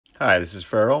Hi, this is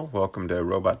Farrell. Welcome to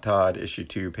Robot Todd, issue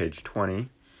 2, page 20.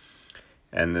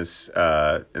 And this,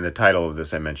 in the title of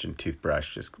this, I mentioned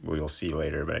toothbrush. You'll see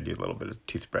later, but I do a little bit of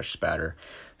toothbrush spatter.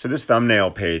 So this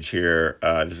thumbnail page here,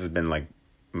 this has been like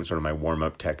sort of my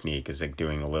warm-up technique, is like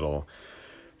doing a little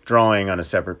drawing on a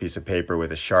separate piece of paper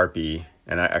with a Sharpie.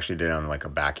 And I actually did it on like a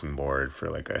backing board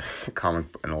for like an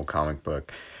old comic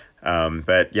book.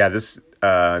 But yeah, this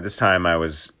time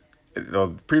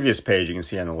the previous page, you can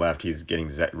see on the left,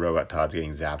 Robot Todd's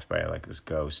getting zapped by like this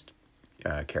ghost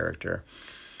character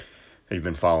that you've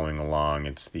been following along.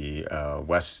 It's the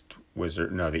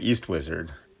the East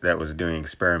Wizard that was doing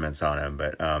experiments on him.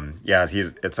 But yeah,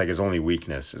 it's like his only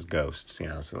weakness is ghosts,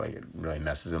 so like it really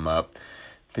messes him up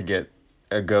to get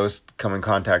a ghost, come in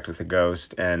contact with a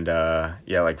ghost, and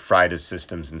yeah, like fried his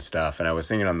systems and stuff. And I was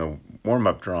thinking on the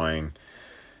warm-up drawing,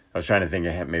 I was trying to think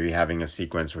of maybe having a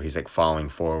sequence where he's like falling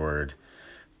forward,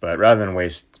 but rather than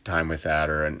waste time with that,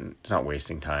 it's not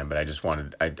wasting time, but I just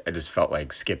felt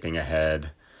like skipping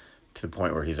ahead to the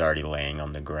point where he's already laying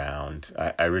on the ground.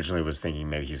 I originally was thinking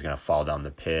maybe he was going to fall down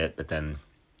the pit, but then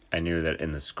I knew that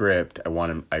in the script, it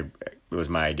was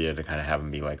my idea to kind of have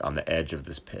him be like on the edge of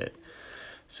this pit,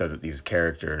 so that these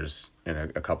characters in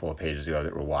a couple of pages ago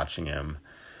that were watching him,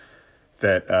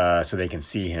 so they can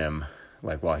see him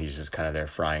like while he's just kind of there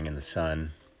frying in the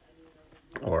sun,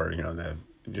 or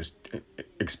just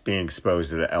being exposed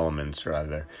to the elements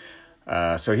rather.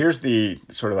 So here's the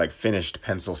sort of like finished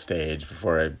pencil stage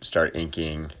before I start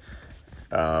inking.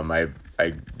 I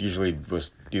usually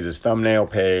do this thumbnail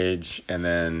page and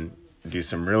then do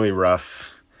some really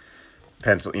rough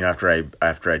pencil,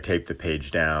 after I tape the page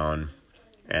down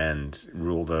and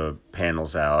rule the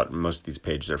panels out. Most of these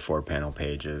pages are 4-panel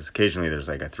pages. Occasionally there's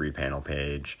like a 3-panel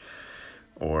page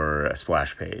or a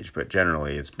splash page, but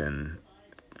generally it's been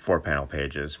 4-panel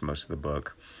pages most of the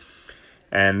book.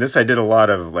 And this I did a lot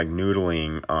of like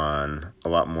noodling on, a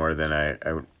lot more than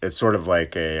it's sort of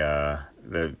like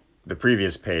the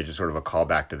previous page is sort of a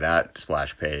callback to that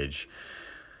splash page.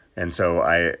 And so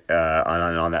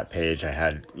on that page I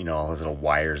had all his little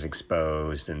wires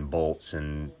exposed and bolts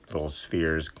and little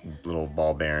spheres, little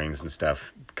ball bearings and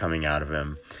stuff coming out of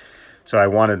him. So I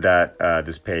wanted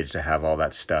this page to have all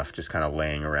that stuff just kind of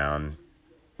laying around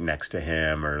next to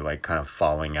him, or like kind of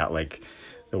falling out, like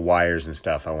the wires and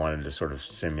stuff. I wanted to sort of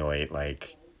simulate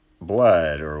like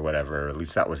blood or whatever. At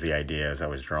least that was the idea as I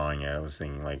was drawing it. I was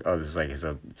thinking like, oh, this is like his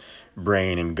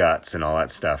brain and guts and all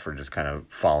that stuff are just kind of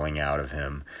falling out of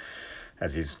him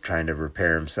as he's trying to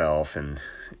repair himself and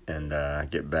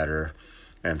get better.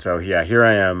 And so yeah, here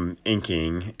I am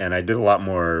inking, and I did a lot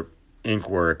more ink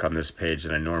work on this page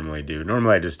than I normally do.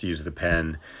 Normally I just use the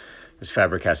pen, this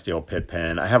Faber-Castell Pitt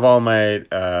pen. I have all my,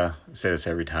 I say this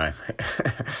every time,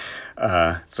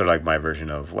 sort of like my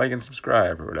version of like and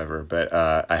subscribe or whatever, but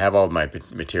I have all of my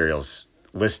materials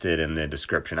listed in the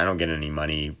description. I don't get any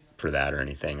money for that or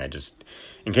anything. I just,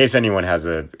 in case anyone has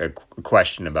a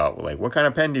question about like what kind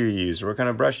of pen do you use, or what kind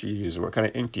of brush do you use, or what kind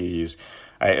of ink do you use,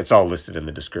 it's all listed in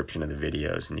the description of the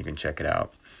videos, and you can check it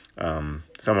out.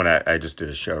 I just did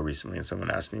a show recently, and someone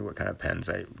asked me what kind of pens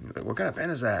what kind of pen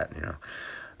is that,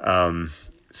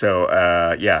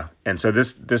 yeah. And so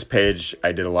this page,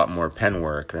 I did a lot more pen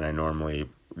work than I normally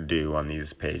do on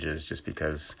these pages, just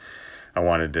because I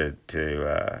wanted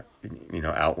to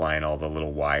outline all the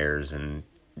little wires and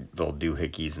little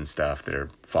doohickeys and stuff that are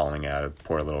falling out of the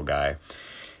poor little guy.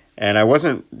 And I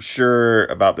wasn't sure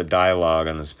about the dialogue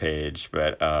on this page,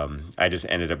 but I just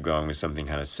ended up going with something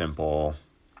kind of simple,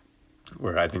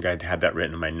 where I think I'd had that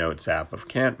written in my notes app of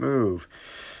can't move.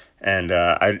 And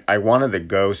I wanted the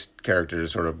ghost character to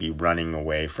sort of be running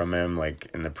away from him. Like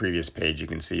in the previous page, you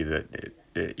can see that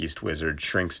the East Wizard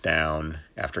shrinks down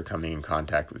after coming in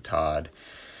contact with Todd.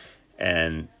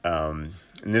 And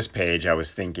in this page, I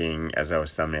was thinking, as I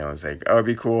was thumbnailing, I was like, oh, it'd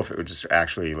be cool if it would just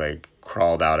actually like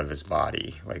crawled out of his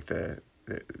body. Like that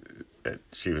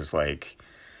she was like,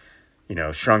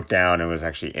 shrunk down and was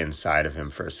actually inside of him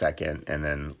for a second. And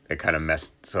then it kind of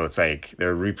messed. So it's like there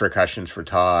are repercussions for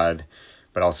Todd,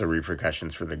 but also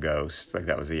repercussions for the ghost. Like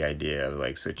that was the idea.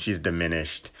 Like, so she's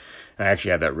diminished. And I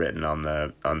actually had that written on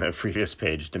the previous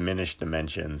page, diminished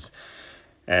dimensions.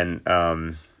 And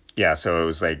yeah, so it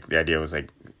was like, the idea was like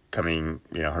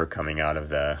her coming out of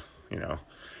the,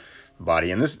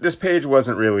 body. And this page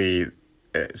wasn't really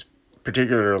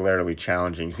particularly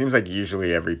challenging. It seems like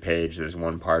usually every page there's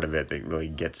one part of it that really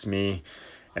gets me.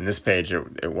 And this page,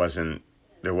 there wasn't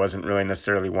really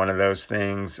necessarily one of those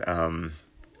things.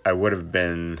 I would have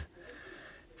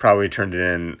probably turned it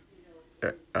in,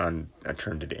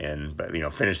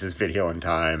 but finished this video in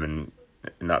time and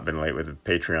not been late with a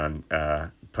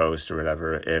Patreon post or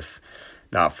whatever, if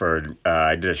not for,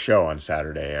 I did a show on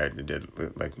Saturday. I did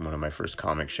like one of my first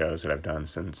comic shows that I've done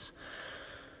since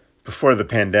before the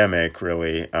pandemic,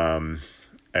 really.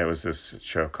 It was this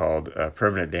show called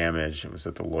Permanent Damage. It was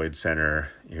at the Lloyd Center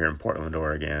here in Portland,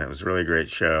 Oregon. It was a really great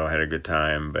show. I had a good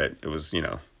time, but it was,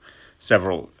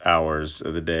 several hours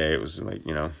of the day. It was like,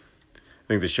 I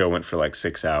think the show went for like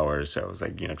 6 hours. So it was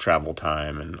like, travel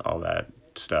time and all that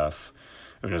stuff.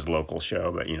 I mean, it was a local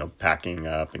show, but, packing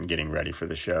up and getting ready for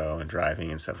the show and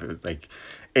driving and stuff. It was like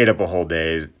ate up a whole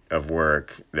day of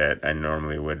work that I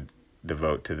normally would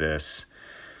devote to this.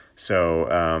 So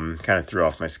kind of threw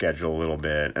off my schedule a little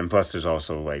bit. And plus there's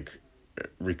also like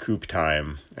recoup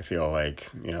time. I feel like,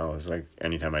 it's like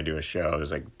anytime I do a show,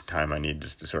 there's like time I need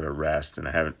just to sort of rest. And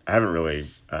I haven't really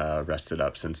rested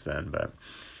up since then. But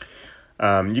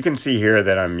you can see here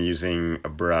that I'm using a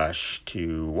brush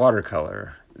to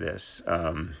watercolor this.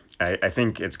 I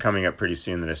think it's coming up pretty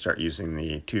soon that I start using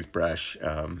the toothbrush,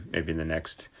 maybe in the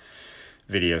next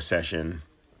video session.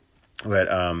 But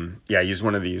yeah, I use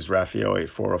one of these Raphaël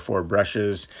 8404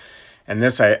 brushes, and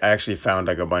this I actually found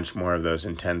like a bunch more of those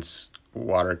intense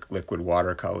liquid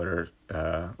watercolor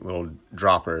little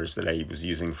droppers that I was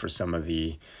using for some of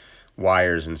the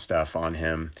wires and stuff on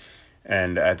him.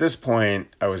 And at this point,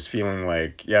 I was feeling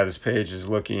like, yeah, this page is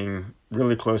looking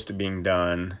really close to being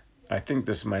done. I think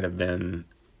this might have been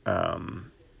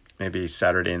maybe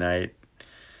Saturday night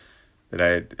that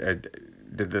I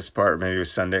did this part. Maybe it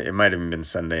was Sunday. It might have been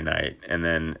Sunday night. And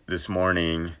then this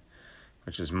morning,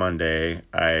 which is Monday,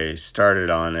 I started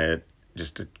on it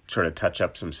just to sort of touch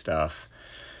up some stuff.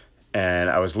 And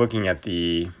I was looking at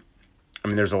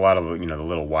there's a lot of, the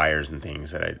little wires and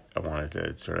things that I wanted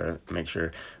to sort of make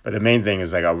sure. But the main thing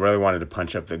is like I really wanted to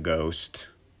punch up the ghost,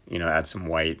 add some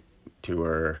white to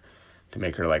her to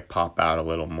make her like pop out a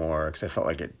little more, because I felt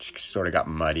like it sort of got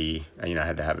muddy. I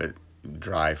had to have it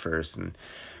dry first.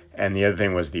 And the other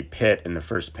thing was the pit in the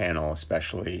first panel,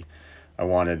 especially. I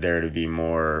wanted there to be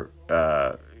more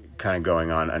kind of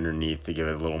going on underneath to give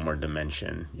it a little more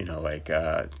dimension,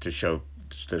 to show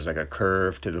there's like a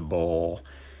curve to the bowl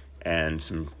and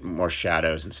some more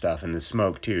shadows and stuff. And the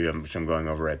smoke too, which I'm going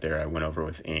over right there, I went over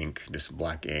with ink, just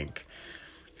black ink.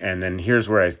 And then here's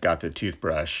where I got the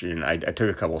toothbrush, and I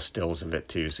took a couple stills of it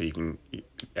too, so you can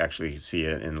actually see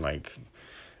it in like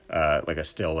a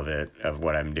still of it, of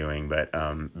what I'm doing. But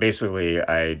basically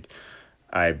I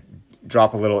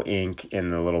drop a little ink in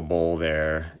the little bowl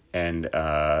there, and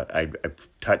I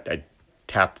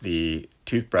tap the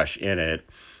toothbrush in it,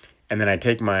 and then I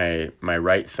take my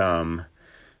right thumb,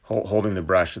 holding the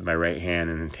brush with my right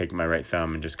hand, and then take my right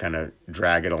thumb and just kind of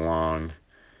drag it along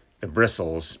the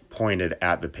bristles pointed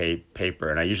at the paper.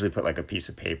 And I usually put like a piece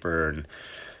of paper, and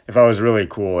if I was really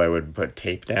cool, I would put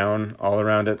tape down all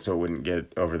around it so it wouldn't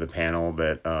get over the panel.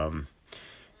 But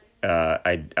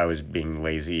I was being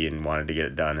lazy and wanted to get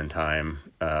it done in time,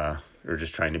 or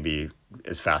just trying to be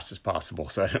as fast as possible.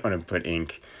 So I didn't want to put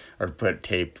ink or put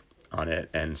tape on it.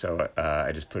 And so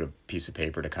I just put a piece of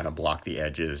paper to kind of block the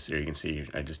edges. There you can see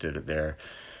I just did it there,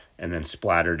 and then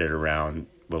splattered it around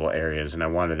little areas. And I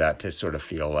wanted that to sort of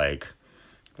feel like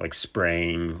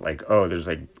spraying, like, oh, there's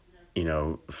like,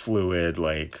 fluid,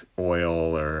 like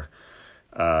oil, or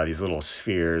these little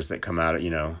spheres that come out of,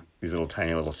 these little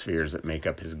tiny little spheres that make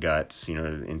up his guts,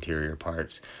 the interior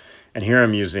parts. And here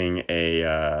I'm using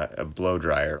a blow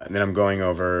dryer, and then I'm going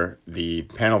over the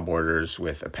panel borders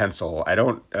with a pencil. I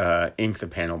don't ink the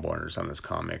panel borders on this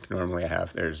comic. Normally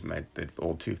there's the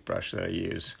old toothbrush that I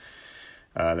use,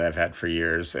 that I've had for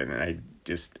years, and I'd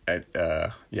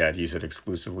use it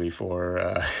exclusively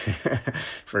for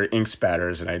for ink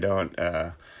spatters, and I don't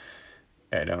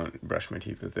brush my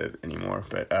teeth with it anymore.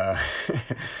 But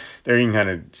there you can kind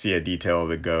of see a detail of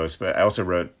the ghost. But I also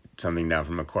wrote something down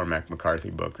from a Cormac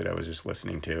McCarthy book that I was just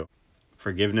listening to.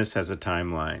 Forgiveness has a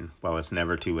timeline, while it's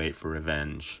never too late for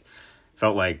revenge.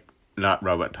 Felt like not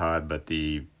Robot Todd, but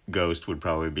the ghost would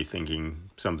probably be thinking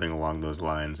something along those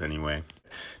lines anyway.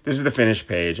 This is the finished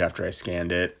page after I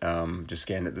scanned it. Just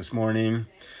scanned it this morning.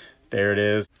 There it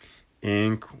is.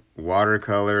 Ink,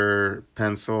 watercolor,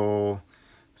 pencil,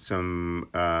 some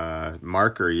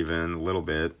marker even, a little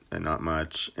bit, and not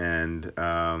much, and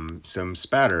some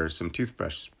spatter, some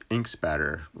toothbrush ink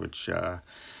spatter, which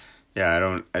yeah, I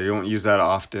don't use that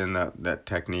often, that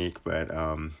technique. But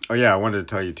oh yeah, I wanted to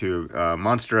tell you too,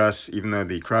 Monster Us, even though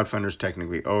the crowdfunder's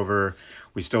technically over,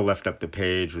 we still left up the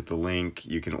page with the link.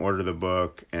 You can order the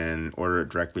book and order it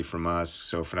directly from us.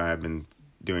 Soph and I have been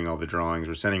doing all the drawings.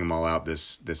 We're sending them all out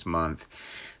this month,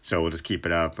 so we'll just keep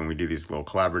it up, and we do these little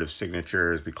collaborative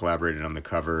signatures. We collaborated on the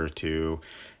cover too,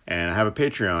 And I have a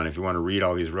Patreon. If you want to read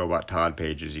all these Robot Todd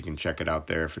pages, you can check it out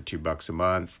there for $2 a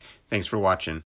month. Thanks for watching.